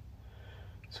Bethel.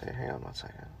 Say, hang on one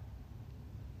second.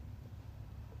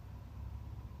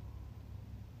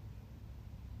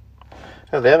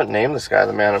 Oh, they haven't named this guy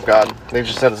the man of God. They've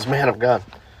just said it's man of God.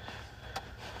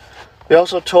 They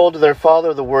also told their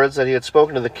father the words that he had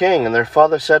spoken to the king, and their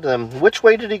father said to them, "Which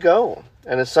way did he go?"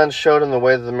 And his sons showed him the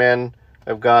way that the man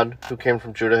of God who came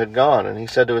from Judah had gone. And he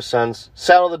said to his sons,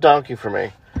 "Saddle the donkey for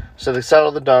me." So they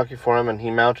saddled the donkey for him, and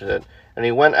he mounted it. And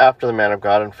he went after the man of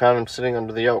God, and found him sitting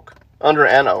under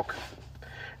an oak.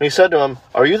 And he said to him,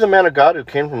 "Are you the man of God who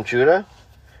came from Judah?"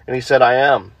 And he said, "I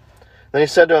am." Then he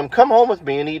said to him, "Come home with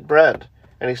me and eat bread."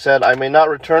 And he said, "I may not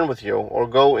return with you, or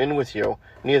go in with you,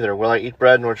 neither will I eat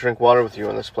bread nor drink water with you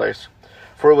in this place.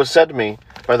 For it was said to me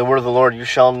by the word of the Lord, you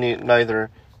shall neither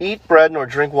eat bread nor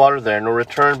drink water there, nor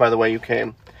return by the way you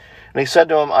came." And he said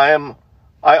to him,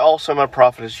 I also am a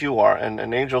prophet as you are. And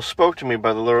an angel spoke to me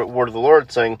by the word of the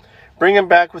Lord, saying, "Bring him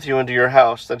back with you into your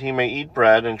house, that he may eat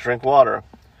bread and drink water."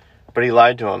 But he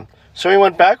lied to him. So he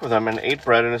went back with him, and ate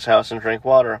bread in his house and drank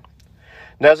water.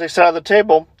 And as they sat at the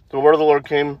table, the word of the Lord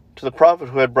came to the prophet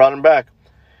who had brought him back.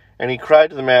 And he cried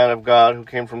to the man of God who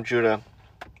came from Judah,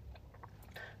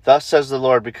 "Thus says the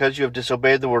Lord, because you have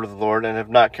disobeyed the word of the Lord, and have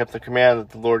not kept the command that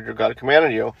the Lord your God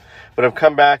commanded you, but have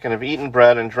come back and have eaten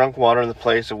bread and drunk water in the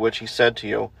place of which he said to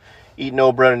you, Eat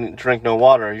no bread and drink no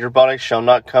water, your body shall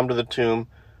not come to the tomb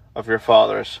of your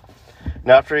fathers."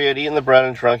 And after he had eaten the bread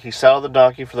and drunk, he saddled the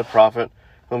donkey for the prophet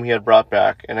whom he had brought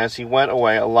back. And as he went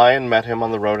away, a lion met him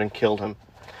on the road and killed him.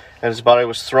 And his body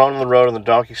was thrown on the road, and the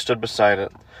donkey stood beside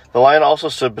it. The lion also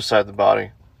stood beside the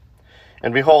body.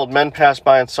 And behold, men passed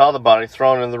by and saw the body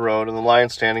thrown in the road, and the lion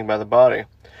standing by the body.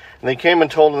 And they came and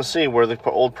told in the city where the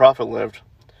old prophet lived.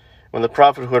 When the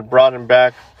prophet who had brought him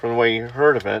back from the way he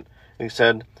heard of it, he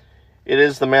said, "It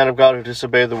is the man of God who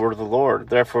disobeyed the word of the Lord.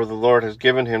 Therefore the Lord has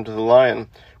given him to the lion,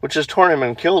 which has torn him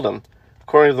and killed him,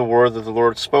 according to the word that the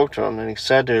Lord spoke to him." And he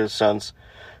said to his sons,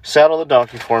 "Saddle the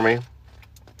donkey for me."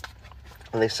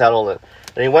 And they saddled it.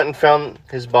 And he went and found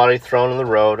his body thrown in the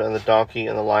road, and the donkey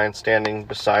and the lion standing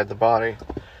beside the body.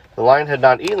 The lion had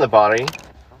not eaten the body,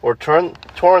 or torn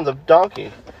the donkey.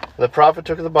 And the prophet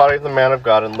took the body of the man of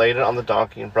God, and laid it on the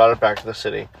donkey, and brought it back to the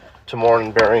city, to mourn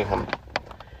and bury him.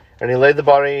 And he laid the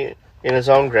body in his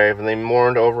own grave, and they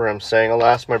mourned over him, saying,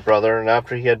 "Alas, my brother." And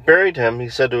after he had buried him, he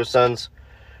said to his sons,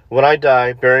 "When I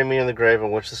die, bury me in the grave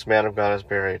in which this man of God is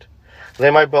buried. Lay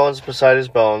my bones beside his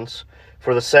bones,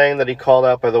 for the saying that he called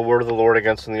out by the word of the Lord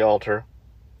against the altar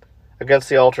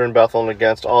in Bethel, and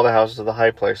against all the houses of the high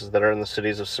places that are in the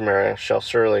cities of Samaria, shall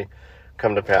surely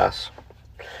come to pass."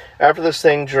 After this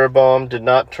thing, Jeroboam did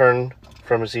not turn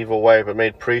from his evil way, but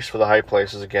made priests for the high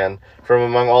places again, from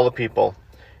among all the people.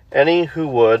 Any who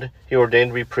would, he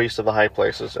ordained to be priests of the high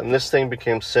places. And this thing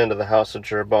became sin to the house of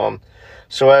Jeroboam,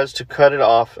 so as to cut it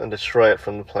off and destroy it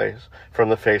from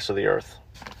the face of the earth.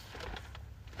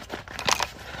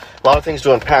 A lot of things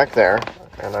to unpack there,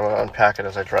 and I'm going to unpack it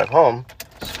as I drive home.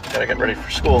 Gotta get ready for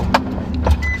school.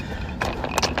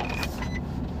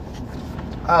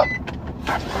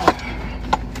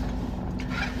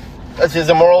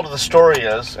 The moral to the story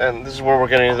is, and this is where we're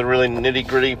getting into the really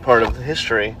nitty-gritty part of the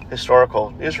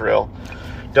historical Israel.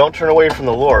 Don't turn away from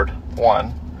the Lord,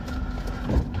 one.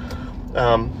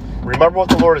 Remember what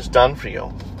the Lord has done for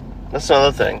you. That's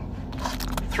another thing.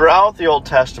 Throughout the Old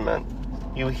Testament,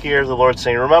 you hear the Lord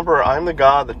saying, "Remember, I'm the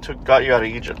God that got you out of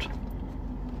Egypt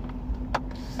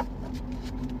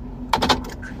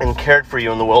and cared for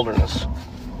you in the wilderness."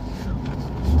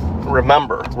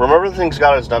 Remember the things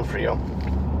God has done for you.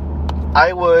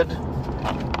 I would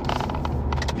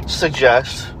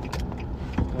suggest,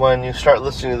 when you start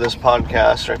listening to this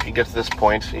podcast, or if you get to this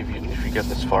point, if you get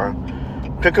this far,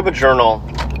 pick up a journal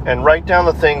and write down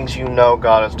the things you know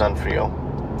God has done for you.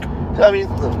 I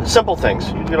mean, simple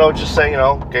things. Just say,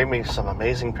 gave me some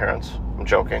amazing parents. I'm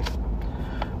joking.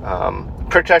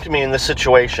 Protected me in this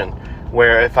situation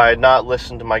where if I had not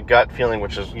listened to my gut feeling,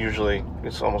 which is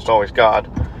it's almost always God,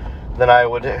 then I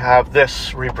would have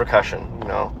this repercussion,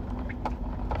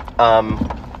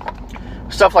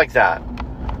 Stuff like that.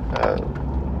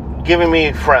 Giving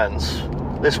me friends,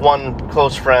 this one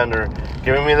close friend, or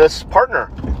giving me this partner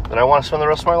that I want to spend the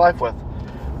rest of my life with.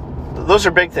 Those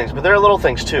are big things, but there are little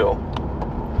things too.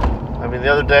 I mean,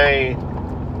 the other day,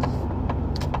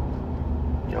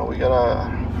 we got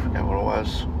I forget what it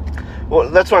was. Well,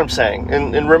 that's what I'm saying.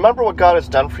 And remember what God has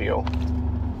done for you.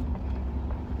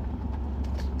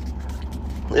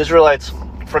 The Israelites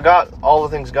forgot all the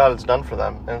things God has done for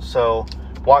them, and so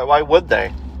why would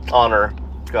they honor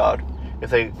God if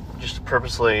they just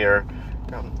purposely or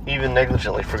even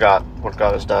negligently forgot what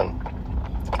God has done?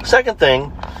 Second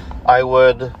thing I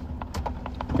would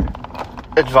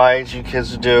advise you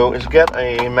kids to do is get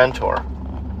a mentor.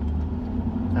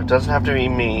 It doesn't have to be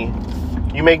me.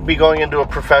 You may be going into a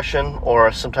profession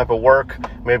or some type of work,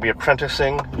 maybe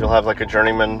apprenticing. You'll have like a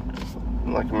journeyman,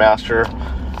 like a master,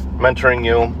 mentoring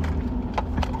you.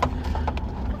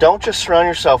 Don't just surround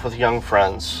yourself with young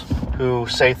friends who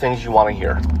say things you want to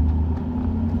hear.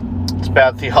 It's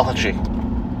bad theology.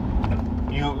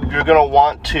 You're going to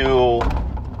want to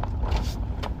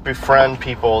befriend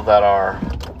people that are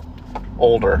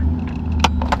older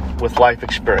with life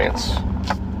experience,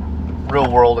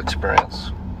 real world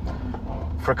experience,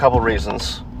 for a couple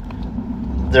reasons.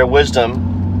 Their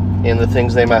wisdom in the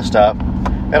things they messed up,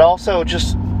 and also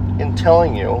just in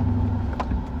telling you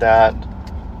that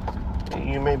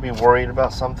you may be worried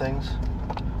about some things,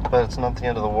 but it's not the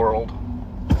end of the world.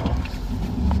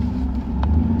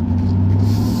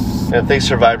 And if they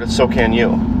survived it, so can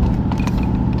you.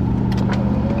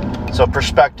 So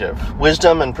perspective,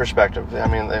 wisdom and perspective, I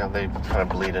mean, they kind of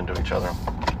bleed into each other.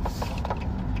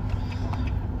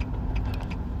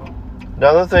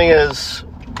 Another thing is,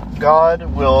 God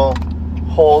will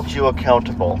hold you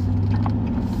accountable.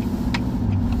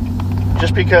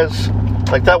 Just because,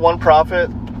 like that one prophet,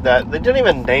 that they didn't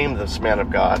even name this man of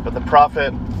God, but the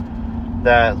prophet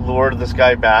that lured this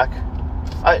guy back,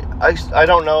 I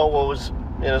don't know what was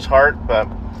in his heart, but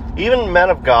even men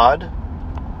of God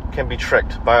can be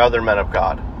tricked by other men of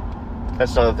God.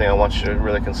 That's another thing I want you to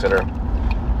really consider.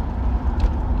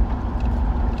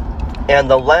 And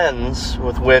the lens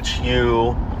with which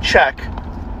you check,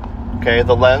 okay,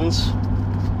 the lens,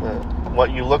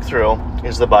 what you look through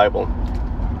is the Bible.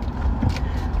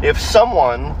 If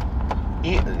someone,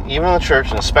 even in the church,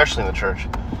 and especially in the church,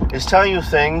 is telling you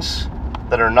things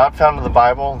that are not found in the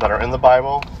Bible, that are in the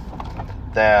Bible,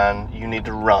 then you need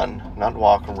to run, not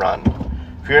walk, run.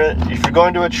 If you're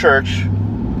going to a church,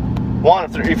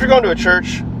 if you're going to a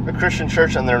church, a Christian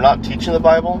church, and they're not teaching the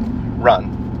Bible,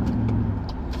 run.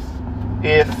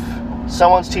 If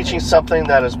someone's teaching something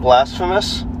that is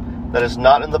blasphemous, that is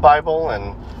not in the Bible,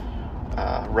 and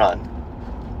run.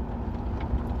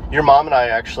 Your mom and I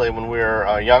actually, when we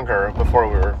were younger, before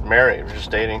we were married, we were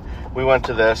just dating, we went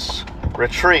to this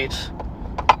retreat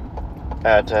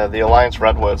at the Alliance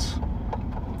Redwoods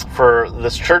for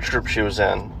this church group she was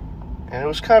in. And it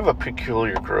was kind of a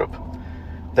peculiar group.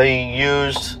 I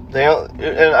used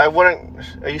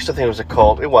to think it was a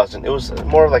cult. It wasn't. It was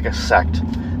more like a sect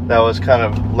that was kind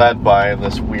of led by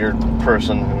this weird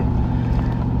person who,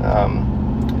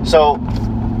 so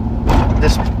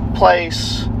this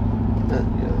place,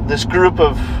 this group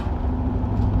of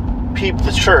people,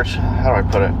 this church, how do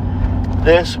I put it?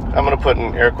 I'm going to put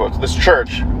in air quotes, this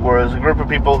church was a group of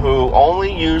people who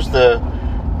only used the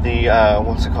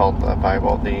what's it called, the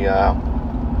Bible,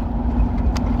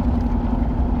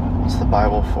 what's the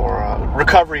Bible for,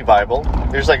 Recovery Bible.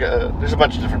 There's a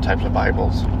bunch of different types of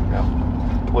Bibles,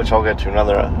 which I'll get to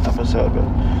another episode, but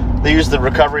they used the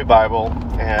Recovery Bible,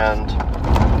 and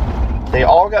they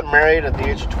all got married at the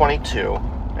age of 22.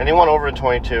 Anyone over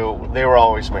 22, they were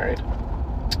always married.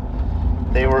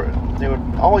 They would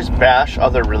always bash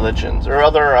other religions, or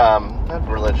other, not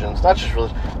religions, not just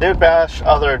religions, they would bash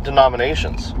other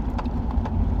denominations.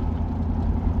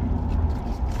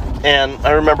 And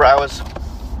I remember I was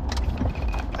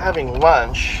having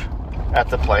lunch at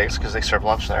the place, because they serve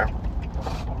lunch there,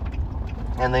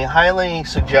 and they highly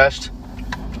suggest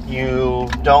you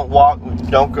don't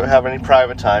have any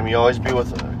private time, you always be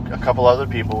with a couple other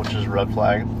people, which is a red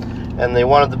flag. And they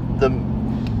wanted the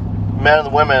men and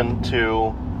the women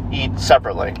to eat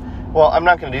separately. Well, I'm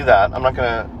not going to do that. I'm not going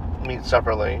to meet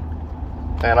separately,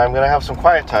 and I'm going to have some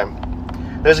quiet time.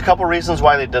 There's a couple reasons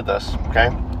why they did this, okay?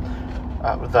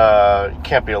 You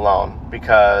can't be alone,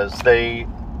 because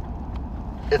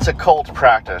it's a cult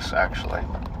practice, actually,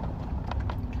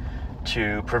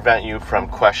 to prevent you from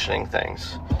questioning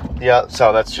things. Yeah,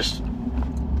 so that's just,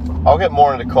 I'll get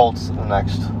more into cults in the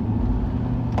next,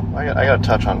 I got to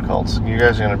touch on cults. You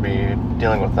guys are going to be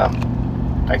dealing with them,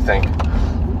 I think.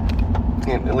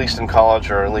 At least in college,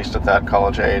 or at least at that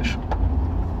college age.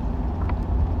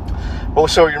 Well,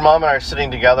 so your mom and I are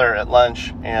sitting together at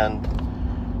lunch, and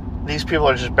these people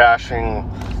are just bashing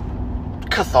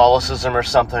Catholicism or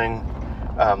something.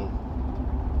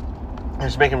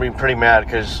 It's making me pretty mad,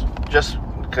 because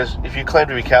if you claim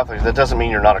to be Catholic, that doesn't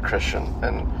mean you're not a Christian.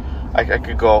 And I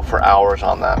could go for hours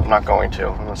on that. I'm not going to.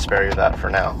 I'm going to spare you that for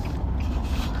now.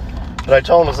 But I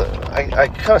told them, I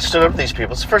kind of stood up to these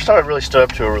people. It's the first time I really stood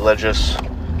up to a religious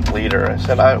leader. I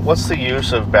said, what's the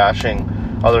use of bashing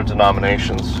other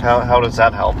denominations? How does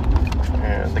that help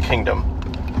the kingdom?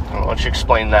 Why don't you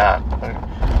explain that?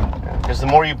 Because the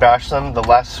more you bash them, the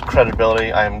less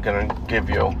credibility I'm going to give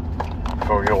you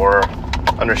for your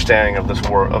understanding of this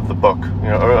word, of the book,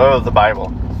 or of the Bible.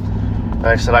 And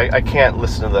I said, I can't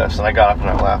listen to this. And I got up and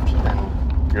I left.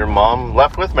 And your mom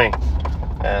left with me.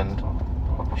 And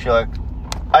she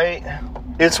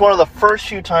it's one of the first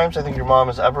few times I think your mom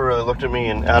has ever really looked at me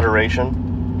in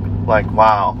adoration. Like,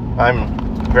 wow, I'm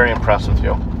very impressed with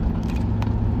you.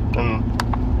 And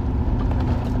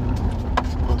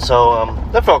so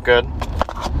that felt good.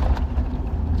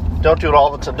 Don't do it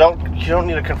all the time. You don't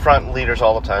need to confront leaders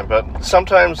all the time, but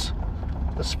sometimes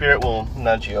the Spirit will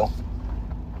nudge you.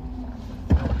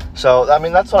 So, I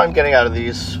mean, that's what I'm getting out of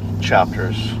these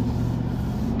chapters.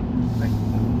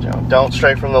 Don't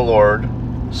stray from the Lord.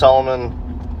 Solomon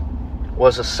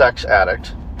was a sex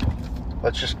addict.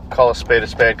 Let's just call a spade,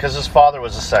 because his father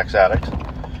was a sex addict.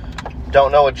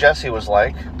 Don't know what Jesse was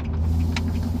like.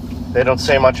 They don't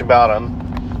say much about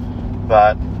him,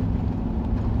 but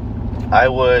I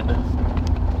would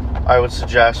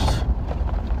suggest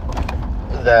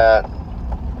that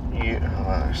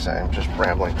I'm just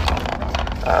rambling.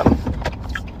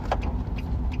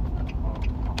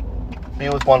 Be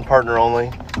with one partner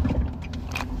only.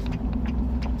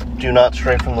 Do not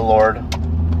stray from the Lord.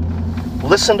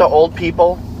 Listen to old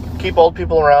people. Keep old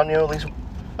people around you, at least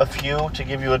a few, to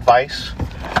give you advice.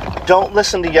 Don't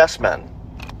listen to yes men.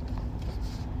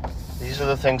 These are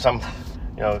the things I'm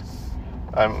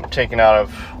taking out of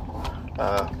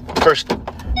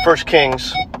First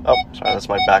Kings. Oh, sorry, that's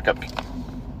my backup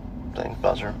thing,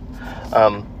 buzzer.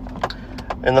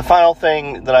 And the final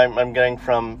thing that I'm getting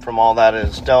from all that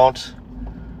is don't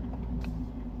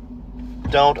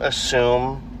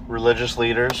assume religious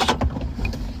leaders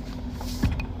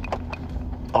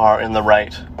are in the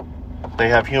right. They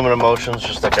have human emotions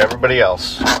just like everybody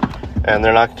else, and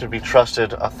they're not to be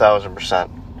trusted 1,000%.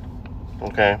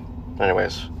 Okay?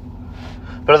 Anyways.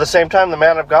 But at the same time, the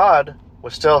man of God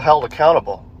was still held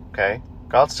accountable. Okay?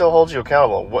 God still holds you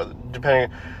accountable.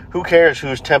 Who cares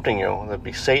who's tempting you? Whether it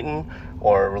be Satan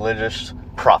or a religious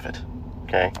prophet.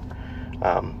 Okay?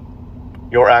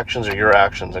 Your actions are your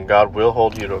actions, and God will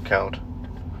hold you to account,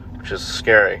 which is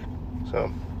scary.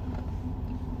 So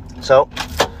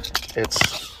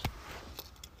it's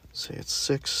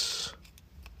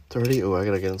 6:30. Oh, I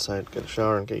gotta get inside, get a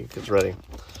shower, and get you kids ready.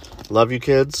 Love you,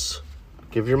 kids.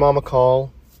 Give your mom a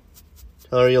call.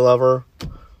 Tell her you love her.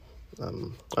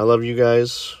 I love you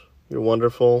guys. You're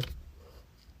wonderful.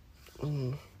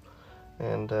 And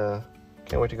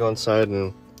can't wait to go inside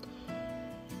and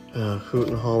hoot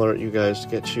and holler at you guys to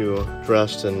get you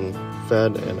dressed and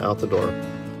fed and out the door.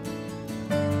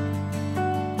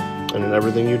 And in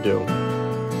everything you do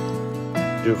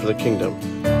it for the kingdom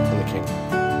and the King.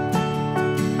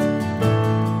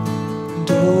 And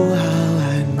oh, how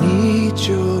I need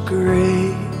your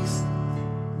grace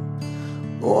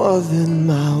more than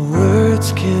my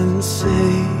words can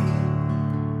say.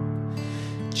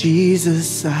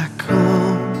 Jesus, I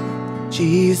come.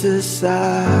 Jesus,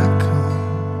 I come.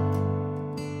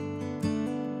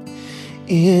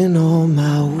 In all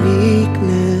my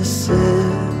weaknesses,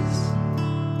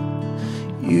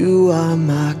 you are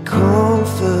my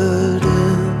confidence.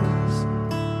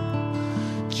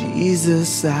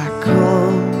 Jesus, I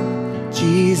come.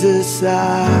 Jesus,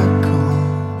 I come.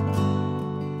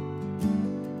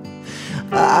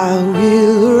 I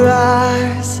will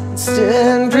rise and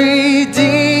stand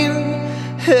redeemed.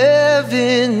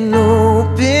 Heaven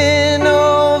open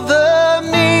over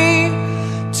me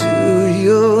to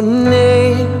your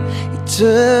name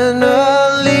eternally.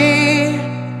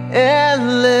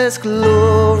 Endless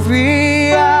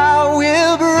glory I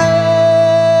will bring.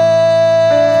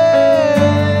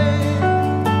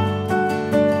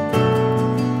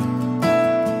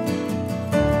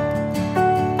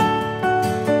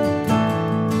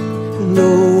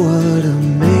 Know what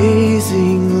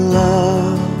amazing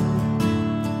love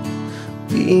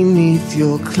beneath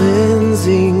your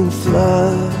cleansing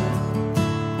flood.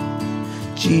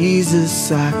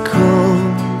 Jesus, I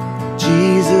come.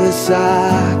 Jesus,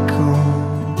 I come.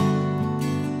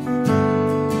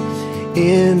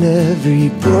 In every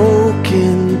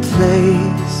broken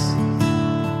place,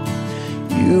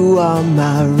 you are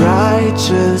my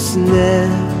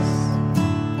righteousness.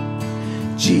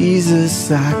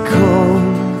 Jesus, I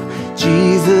come.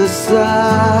 Jesus,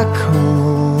 I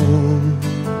come.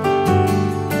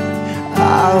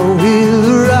 I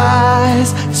will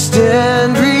rise,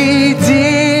 stand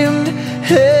redeemed.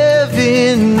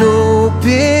 Heaven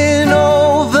open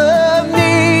over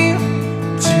me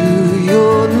to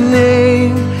your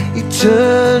name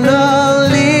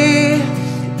eternally.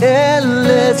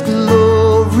 Endless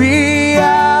glory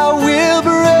I will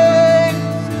bring.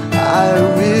 I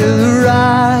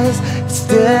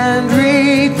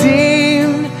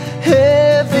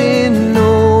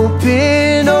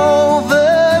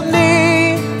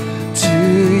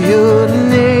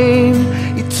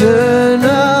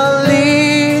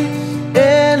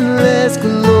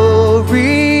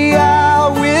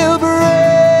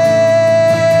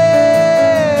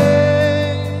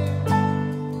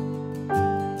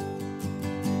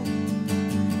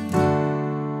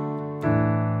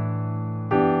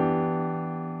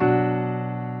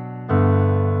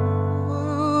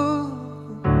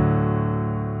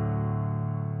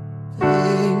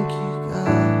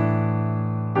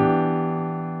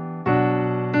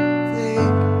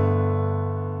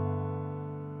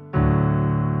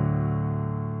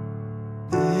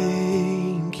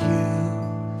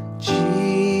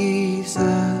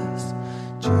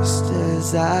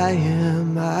I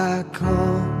am, I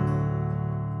come.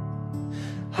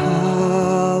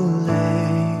 Hallelujah.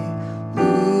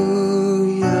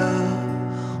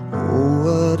 Oh,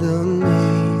 what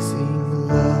amazing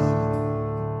love.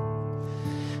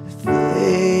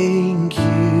 Thank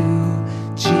you,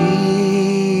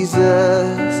 Jesus.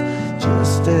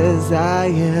 Just as I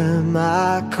am,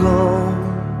 I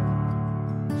come.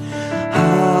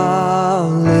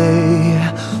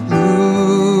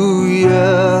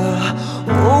 Hallelujah.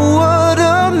 Oh, what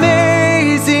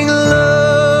amazing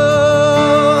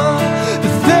love.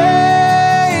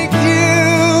 Thank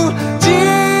you,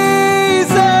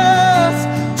 Jesus.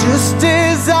 Just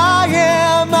as I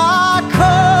am, I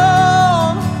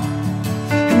come.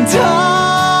 And hallelujah.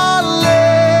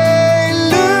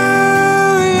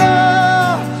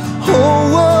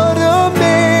 Oh, what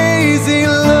amazing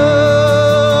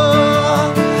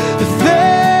love.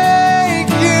 Thank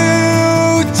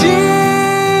you,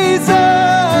 Jesus.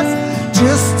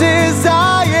 Just as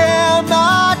I am,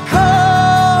 I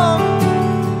come.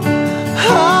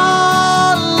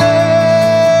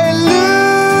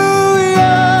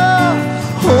 Hallelujah.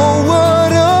 Oh,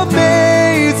 what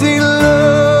amazing love.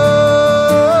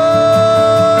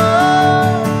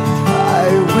 I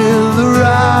will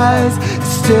arise,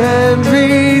 stand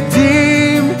ready.